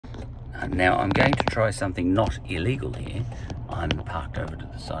Now I'm going to try something not illegal here. I'm parked over to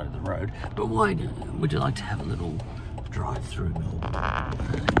the side of the road, but why would you like to have a little drive through Melbourne?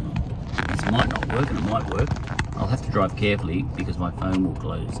 This might not work, and it might work. I'll have to drive carefully because my phone will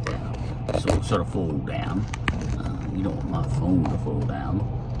close down, sort of fall down. You don't want my phone to fall down.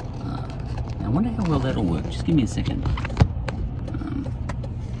 Now I wonder how well that'll work. Just give me a second.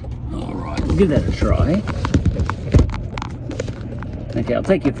 All right, we'll give that a try. Okay, I'll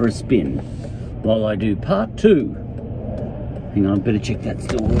take you for a spin while I do part 2. Hang on, I better check that's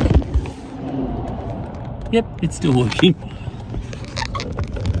still working. Yep, it's still working.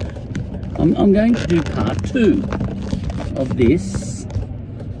 I'm going to do part 2 of this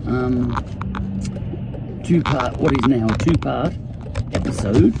what is now a 2-part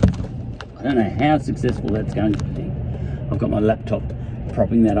episode. I don't know how successful that's going to be. I've got my laptop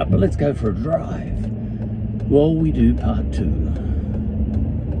propping that up, but let's go for a drive while we do part 2.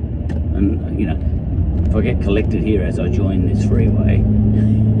 And you know, if I get collected here as I join this freeway,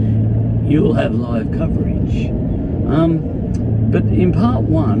 you'll have live coverage. But in part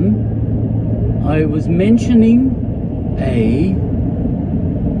 1, I was mentioning a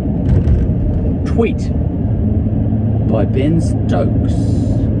tweet by Ben Stokes,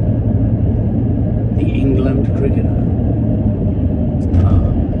 the England cricketer.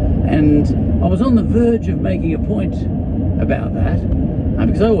 And I was on the verge of making a point about that,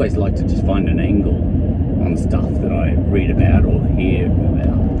 because I always like to just find an angle on stuff that I read about or hear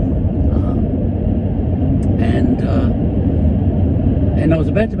about. And I was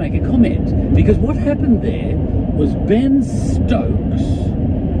about to make a comment, because what happened there was Ben Stokes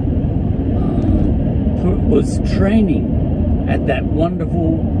was training at that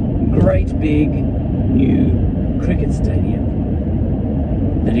wonderful, great big new cricket stadium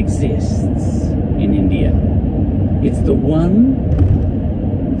that exists in India. It's the one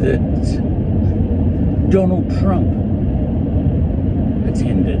that Donald Trump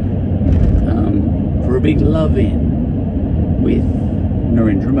attended for a big love-in with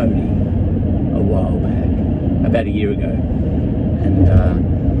Narendra Modi a while back, about a year ago.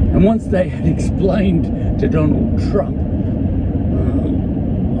 And once they had explained to Donald Trump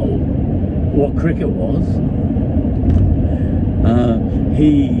what cricket was,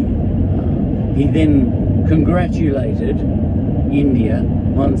 he then congratulated India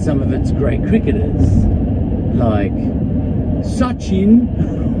on some of its great cricketers, like Sachin,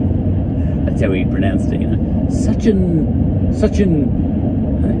 that's how he pronounced it, you know, Sachin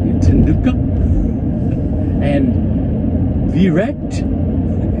Tendulkar, and Virat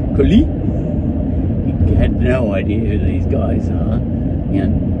Kohli. He had no idea who these guys are. You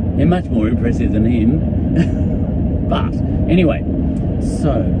know, they're much more impressive than him. But anyway,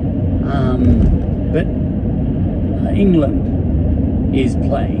 so but England is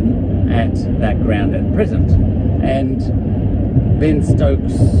playing at that ground at present, and Ben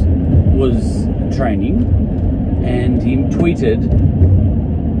Stokes was training, and he tweeted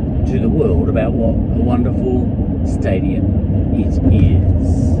to the world about what a wonderful stadium it is.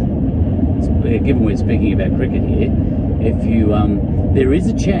 Given we're speaking about cricket here, if you there is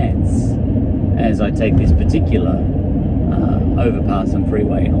a chance, as I take this particular overpass and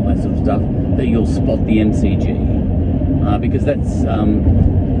freeway and all that sort of stuff, that you'll spot the MCG, because that's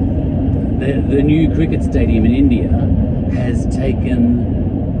the new cricket stadium in India has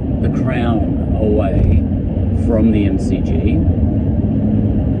taken the crown away from the MCG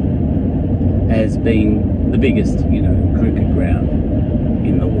as being the biggest, you know, cricket ground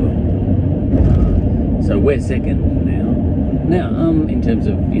in the world. So we're second now. Now, in terms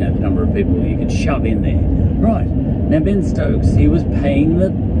of, you know, the number of people you could shove in there. Right. Now, Ben Stokes, he was paying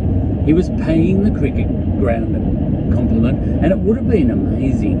the cricket ground a compliment, and it would have been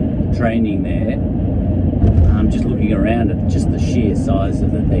amazing training there. Just looking around at just the sheer size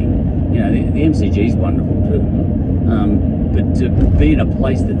of the thing. You know, the MCG is wonderful too. But to be in a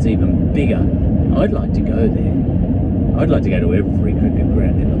place that's even bigger, I'd like to go there. I'd like to go to every cricket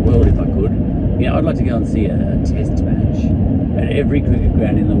ground in the world if I could. You know, I'd like to go and see a test match at every cricket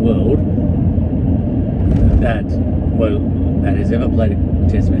ground in the world that has ever played a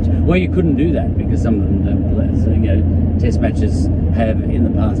test match. Well, you couldn't do that because some of them don't play. So, you know, test matches have in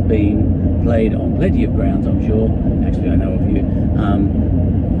the past been played on plenty of grounds, I'm sure. Actually, I know a few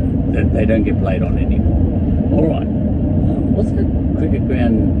that they don't get played on anymore. All right. What's that cricket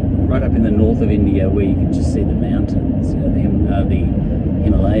ground right up in the north of India where you can just see the mountains, you know, the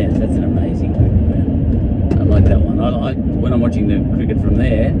Himalayas? That's an amazing cricket ground. I like that one. When I'm watching the cricket from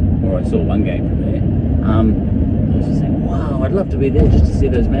there, or I saw one game from there, I was just saying, wow, I'd love to be there just to see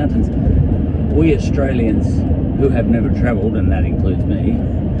those mountains. We Australians who have never travelled, and that includes me,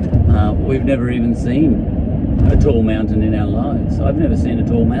 we've never even seen a tall mountain in our lives. I've never seen a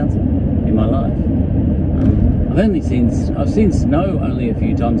tall mountain in my life. I've seen snow only a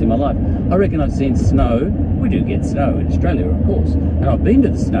few times in my life. I reckon I've seen snow. We do get snow in Australia, of course, and I've been to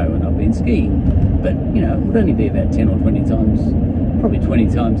the snow and I've been skiing. But you know, it would only be about 10 or 20 times, probably 20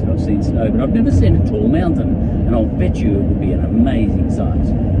 times that I've seen snow. But I've never seen a tall mountain, and I'll bet you it would be an amazing sight.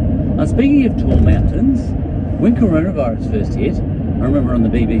 Now, speaking of tall mountains, when coronavirus first hit, I remember on the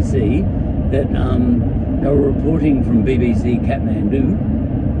BBC that they were reporting from BBC Kathmandu,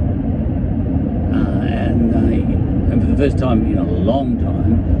 and for the first time in a long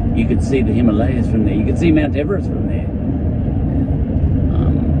time, you could see the Himalayas from there. You could see Mount Everest from there,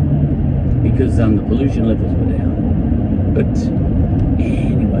 because the pollution levels were down. But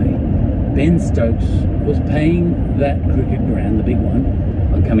anyway, Ben Stokes was paying that cricket ground, the big one.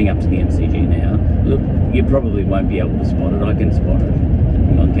 I'm coming up to the MCG now. Look, you probably won't be able to spot it. I can spot it.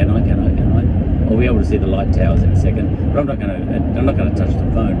 Hang on, can I? I'll be able to see the light towers in a second. But I'm not going to touch the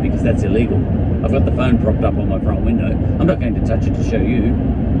phone because that's illegal. I've got the phone propped up on my front window. I'm not going to touch it to show you.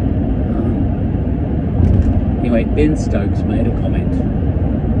 Anyway, Ben Stokes made a comment,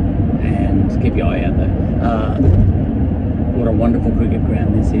 and keep your eye out though. What a wonderful cricket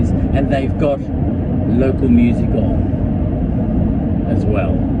ground this is, and they've got local music on as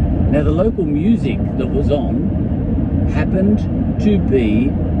well. Now, the local music that was on happened to be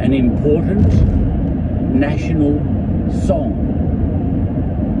an important national song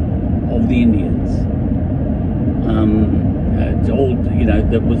of the Indians. It's all, you know,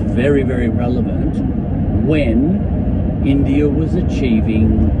 that was very, very relevant when India was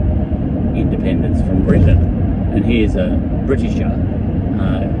achieving independence from Britain. And here's a Britisher,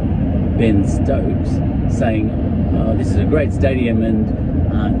 Ben Stokes, saying, oh, this is a great stadium and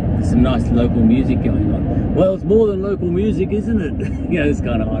there's some nice local music going on. Well, it's more than local music, isn't it? You know, it's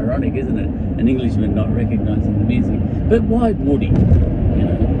kind of ironic, isn't it? An Englishman not recognising the music. But why would he? You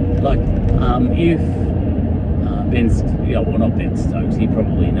know, like, if well, not Ben Stokes, he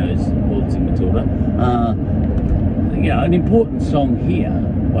probably knows Waltzing Matilda. You know, an important song here,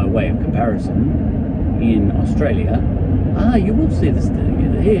 by way of comparison, in Australia, you will see this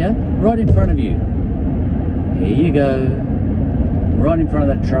here, right in front of you. Here you go. Right in front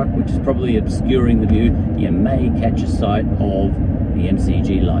of that truck, which is probably obscuring the view. You may catch a sight of the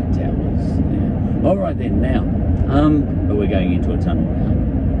MCG light towers. Yeah. All right then, now, but we're going into a tunnel now.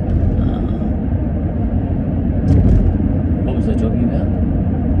 What was I talking about?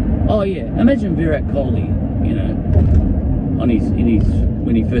 Oh yeah, imagine Virat Kohli, you know,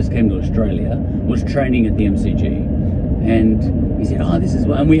 when he first came to Australia, was training at the MCG, and he said, oh, this is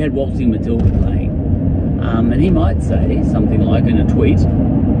what, and we had Waltzing Matilda playing. And he might say something like in a tweet,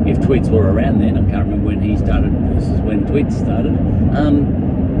 if tweets were around then, I can't remember when he started versus when tweets started,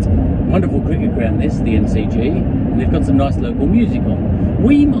 wonderful cricket ground this, the MCG, and they've got some nice local music on.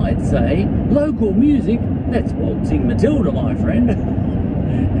 We might say, local music, that's Waltzing Matilda, my friend.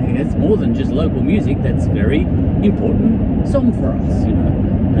 It's more than just local music, that's a very important song for us, you know.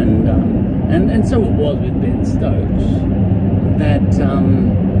 And so it was with Ben Stokes, that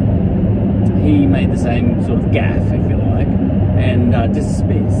he made the same sort of gaffe, if you like, and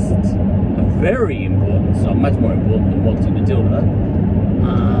dismissed a very important song, much more important than Waltzing Matilda,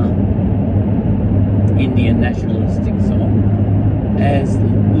 Indian nationalistic song, as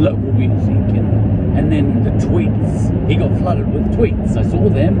local music, you know. And then the tweets, he got flooded with tweets, I saw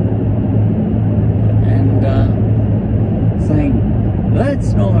them, and saying,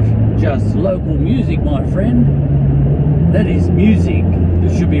 that's not just local music, my friend, that is music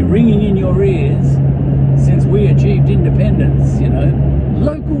that should be ringing in your ears since we achieved independence, you know.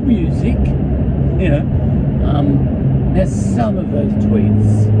 Local music, you know. Now, some of those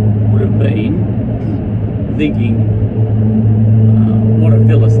tweets would have been thinking, what a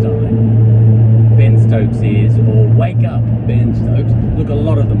Philistine Ben Stokes is, or wake up, Ben Stokes. Look, a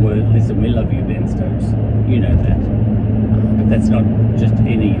lot of them were, listen, we love you, Ben Stokes. You know that. But that's not just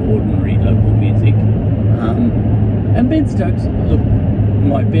any ordinary local music. And Ben Stokes, look,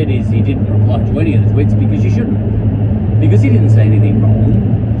 my bet is he didn't reply to any of the tweets because you shouldn't. Because he didn't say anything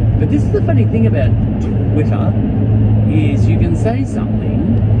wrong. But this is the funny thing about Twitter, is you can say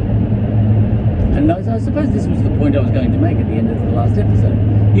something, and I suppose this was the point I was going to make at the end of the last episode.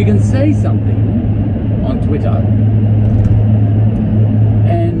 You can say something on Twitter,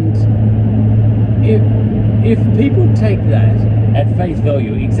 and if people take that at face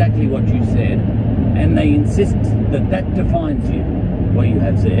value, exactly what you said, and they insist that that defines you, what you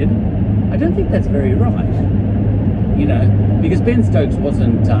have said, I don't think that's very right, you know, because Ben Stokes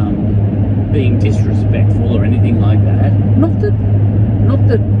wasn't being disrespectful or anything like that. Not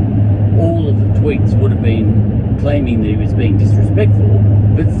that tweets would have been claiming that he was being disrespectful,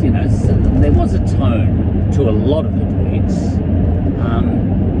 but you know, so there was a tone to a lot of the tweets.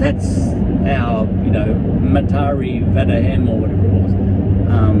 That's our, you know, Matari Vadahem or whatever it was.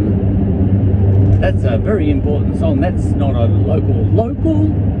 That's a very important song. That's not a local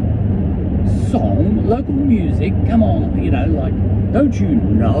song, local music. Come on, you know, like, don't you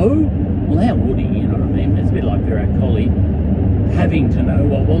know? Well, how would he, you know what I mean? It's a bit like Virat Kohli having to know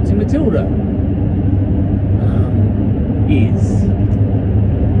what Waltzing Matilda is. You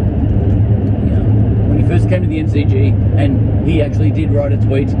know, when he first came to the MCG, and he actually did write a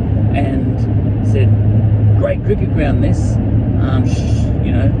tweet and said, great cricket ground this,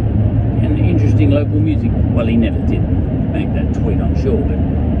 you know, and interesting local music. Well, he never did make that tweet, I'm sure, but,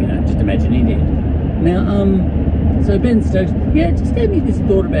 you know, just imagine he did. Now, so Ben Stokes, yeah, it just gave me this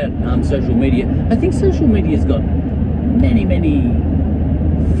thought about social media. I think social media's got many, many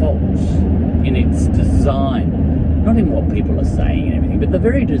faults in its design. Not in what people are saying and everything, but the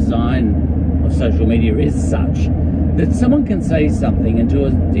very design of social media is such that someone can say something, and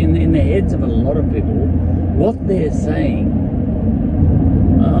in the heads of a lot of people, what they're saying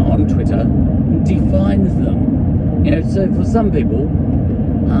on Twitter defines them. You know, so for some people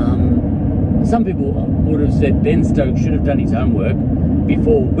would have said Ben Stokes should have done his homework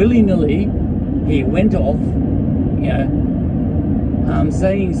before willy-nilly he went off, you know,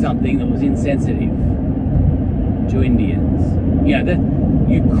 saying something that was insensitive to Indians. You know, that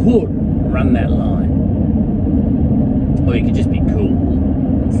you could run that line, or you could just be cool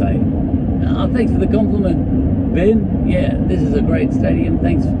and say, oh, thanks for the compliment, Ben. Yeah, this is a great stadium.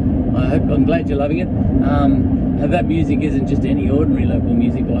 Thanks. I'm glad you're loving it. That music isn't just any ordinary local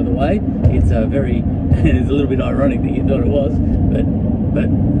music, by the way. It's a very, it's a little bit ironic that you thought it was, but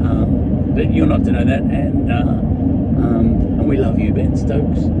you're not to know that, and we love you, Ben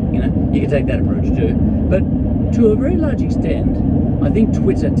Stokes. You know, you can take that approach too. But to a very large extent, I think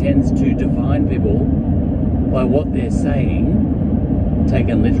Twitter tends to define people by what they're saying,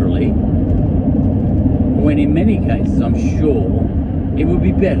 taken literally, when in many cases, I'm sure, it would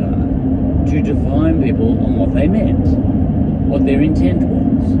be better to define people on what they meant, what their intent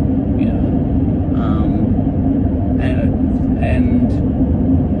was, you know.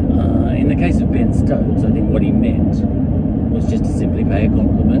 In the case of Ben Stokes, I think what he meant was just to simply pay a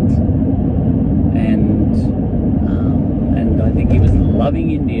compliment, and I think he was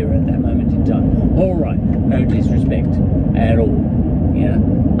loving India at that moment in time. All right, no disrespect at all. Yeah.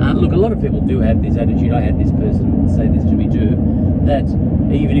 Look, a lot of people do have this attitude. I had this person say this to me too, that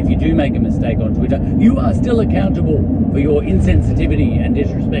even if you do make a mistake on Twitter, you are still accountable for your insensitivity and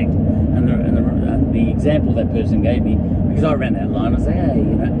disrespect. And the example that person gave me, because I ran that line, I say, hey,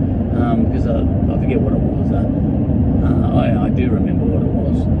 you know, because I forget what it was. I do remember what it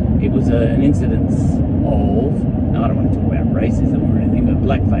was. It was an incidence of, I don't want to talk about racism or anything, but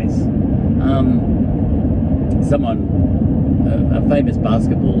blackface. A famous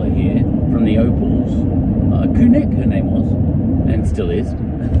basketballer here from the Opals, Kunek, her name was, and still is.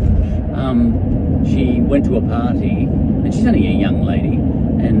 She went to a party, and she's only a young lady,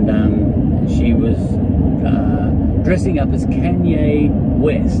 and she was dressing up as Kanye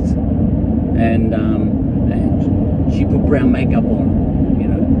West, and she put brown makeup on, you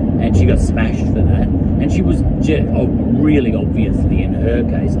know, and she got smashed for that. And she was really obviously, in her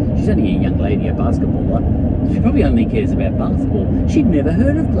case, she's only a young lady, a basketballer. She probably only cares about basketball. She'd never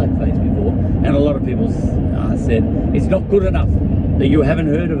heard of blackface before, and a lot of people said it's not good enough that you haven't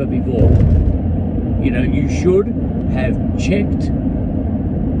heard of it before. You know, you should have checked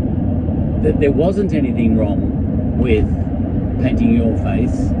that there wasn't anything wrong with painting your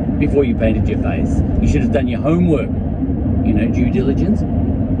face before you painted your face. You should have done your homework, you know, due diligence.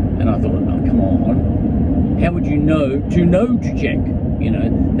 And I thought, oh, come on, how would you know to check? You know,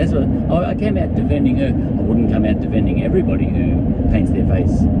 that's what I came out defending her. I wouldn't come out defending everybody who paints their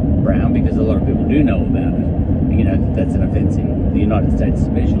face brown, because a lot of people do know about it. You know, that's an offence in the United States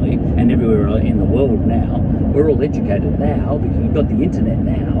especially, and everywhere in the world now. We're all educated now because we've got the internet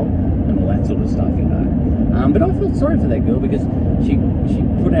now and all that sort of stuff, you know. But I felt sorry for that girl, because she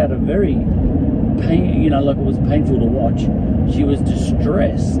put out a very you know, like, it was painful to watch. She was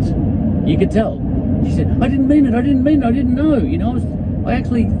distressed. You could tell. She said, I didn't mean it, I didn't mean it, I didn't know. You know, I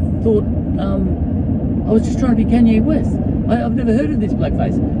actually thought I was just trying to be Kanye West. I've never heard of this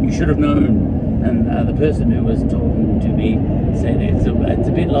blackface. You should have known. And the person who was talking to me said it's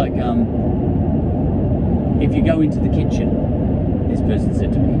a bit like if you go into the kitchen, this person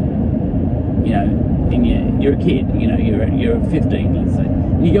said to me, you know, and you're a kid, you know, you're 15, let's say,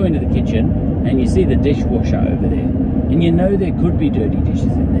 and you go into the kitchen and you see the dishwasher over there, and you know there could be dirty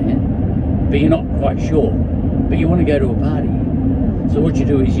dishes in there, but you're not quite sure. But you want to go to a party. So what you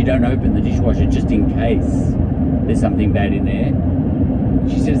do is you don't open the dishwasher just in case there's something bad in there.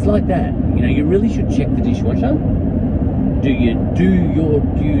 She said, it's like that. You know, you really should check the dishwasher. Do your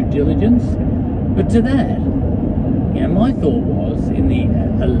due diligence? But to that, you know, my thought was in the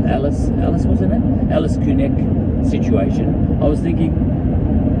Alice was in it? Alice Kunek situation, I was thinking,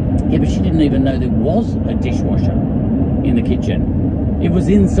 yeah, but she didn't even know there was a dishwasher in the kitchen. It was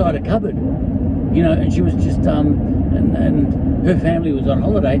inside a cupboard, you know, and she was just, and her family was on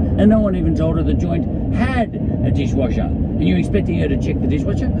holiday, and no one even told her the joint had a dishwasher. And you're expecting her to check the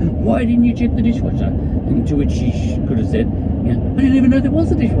dishwasher? Why didn't you check the dishwasher? And to which she could have said, you know, I didn't even know there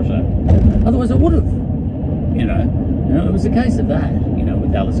was a dishwasher. Otherwise I would have, you know. It was a case of that, you know,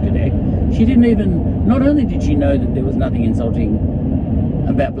 with Alice Kunek. She didn't even, not only did she know that there was nothing insulting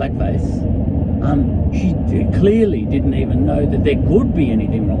about blackface, she clearly didn't even know that there could be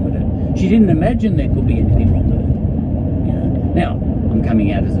anything wrong with it. She didn't imagine there could be anything wrong with it. You know? Now, I'm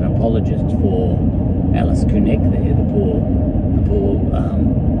coming out as an apologist for Alice Kunek there, the poor,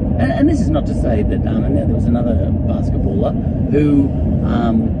 and this is not to say that, and there was another basketballer who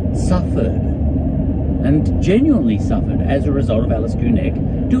suffered, and genuinely suffered as a result of Alice Kunek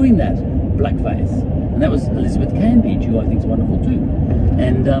doing that blackface. And that was Elizabeth Cambridge, who I think is wonderful too.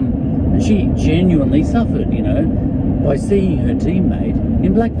 And she genuinely suffered, you know, by seeing her teammate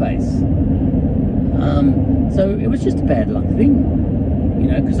in blackface. So it was just a bad luck thing, you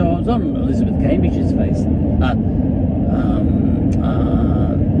know, because I was on Elizabeth Cambridge's face,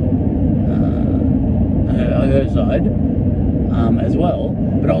 her side as well,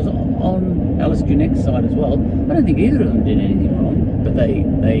 but I was on Alice Kunek's side as well. I don't think either of them did anything wrong, but they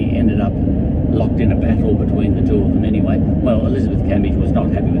ended up locked in a battle between the two of them anyway. Well, Elizabeth Cambridge was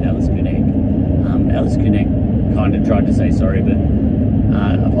not happy with Alice Kunek. Alice Kunek kind of tried to say sorry, but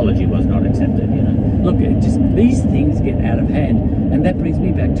apology was not accepted, you know. Look, just these things get out of hand, and that brings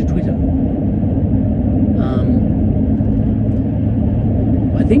me back to Twitter.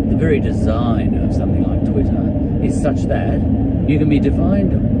 I think the very design of something like Twitter is such that you can be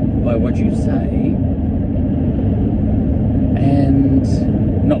defined by what you say and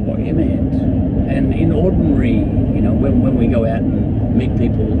not what you meant. And in ordinary, you know, when we go out and meet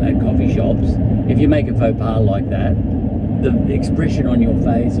people at coffee shops, if you make a faux pas like that, the expression on your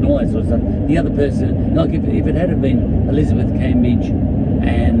face and all that sort of stuff, the other person, like if it had been Elizabeth Cambridge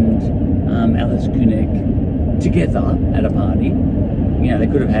and Alice Kunek together at a party, you know, they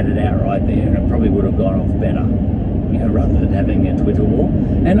could have had it out right there and it probably would have gone off better, you know, rather than having a Twitter war.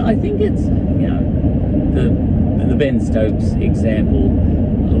 And I think it's, you know, the Ben Stokes example,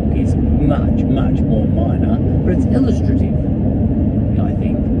 look, is much, much more minor, but it's illustrative, I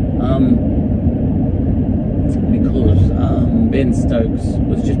think. Because Ben Stokes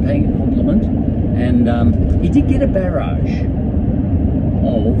was just paying a compliment, and he did get a barrage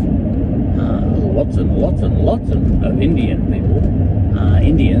of lots and lots and lots of Indian people,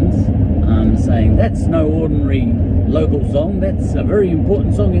 Indians, saying that's no ordinary local song, that's a very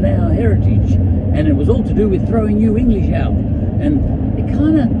important song in our heritage, and it was all to do with throwing you English out. And it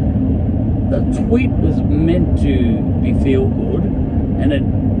kind of, the tweet was meant to be feel good, and it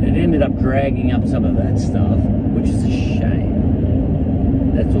ended up dragging up some of that stuff, which is a shame.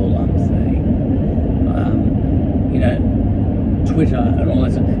 That's all I'm saying. You know, Twitter and all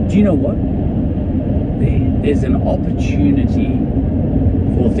that stuff. Do you know what? There's an opportunity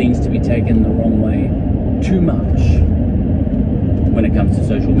for things to be taken the wrong way too much when it comes to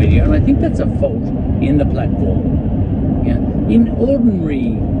social media, and I think that's a fault in the platform. Yeah, in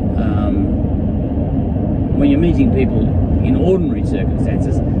ordinary, when you're meeting people in ordinary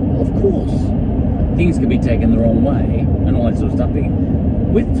circumstances, of course, things can be taken the wrong way and all that sort of stuff.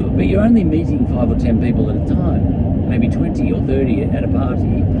 But you're only meeting 5 or 10 people at a time, maybe 20 or 30 at a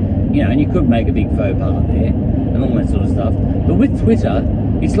party, you know, and you could make a big faux pas there and all that sort of stuff. But with Twitter,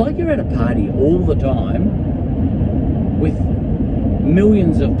 it's like you're at a party all the time with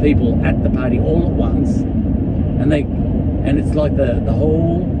millions of people at the party all at once, and it's like the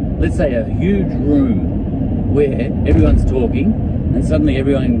whole, let's say a huge room where everyone's talking, and suddenly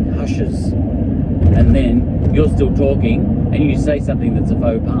everyone hushes, and then you're still talking, and you say something that's a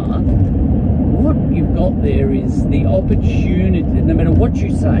faux pas. What you've got there is the opportunity, no matter what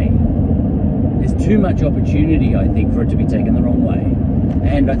you say, there's too much opportunity, I think, for it to be taken the wrong way.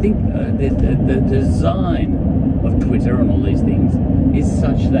 And I think the design of Twitter and all these things is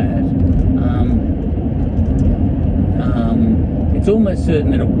such that it's almost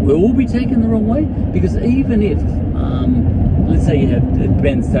certain that it will be taken the wrong way, because even if, let's say you have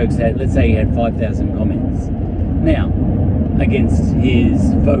Ben Stokes had, let's say he had 5,000 comments. Now, against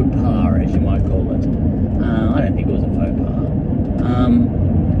his faux pas, as you might call it. I don't think it was a faux pas.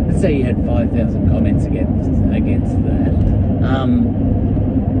 Let's say you had 5,000 comments against that.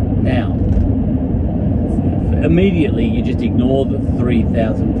 Now, immediately you just ignore the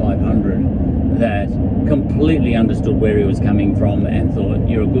 3,500 that completely understood where he was coming from and thought,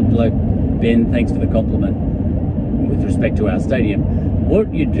 you're a good bloke, Ben, thanks for the compliment with respect to our stadium.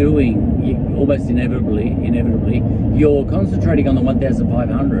 What you're doing, almost inevitably, you're concentrating on the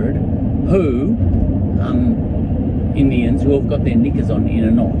 1,500 who, Indians who have got their knickers on in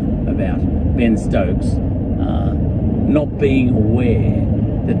a knot about Ben Stokes not being aware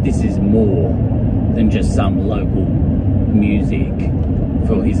that this is more than just some local music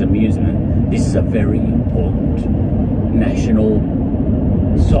for his amusement. This is a very important national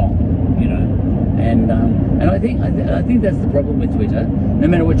song, you know. And I think that's the problem with Twitter. No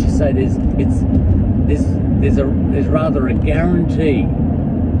matter what you say, there's rather a guarantee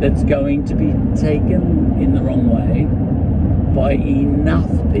that's going to be taken in the wrong way by enough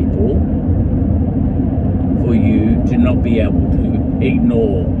people for you to not be able to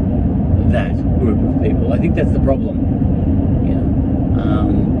ignore that group of people. I think that's the problem.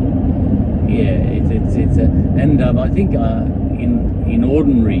 I think in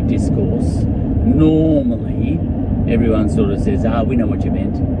ordinary discourse, normally everyone sort of says, we know what you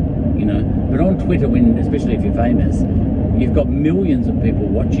meant, you know. But on Twitter, especially if you're famous, you've got millions of people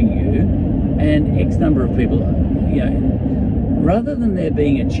watching you, and X number of people, you know, rather than there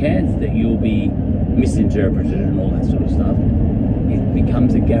being a chance that you'll be misinterpreted and all that sort of stuff, it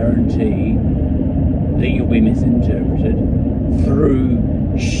becomes a guarantee that you'll be misinterpreted through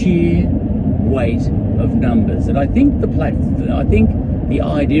sheer weight of numbers. And I think the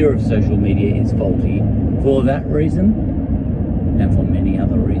idea of social media is faulty for that reason and for many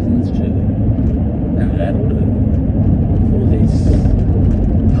other reasons too. And that'll do.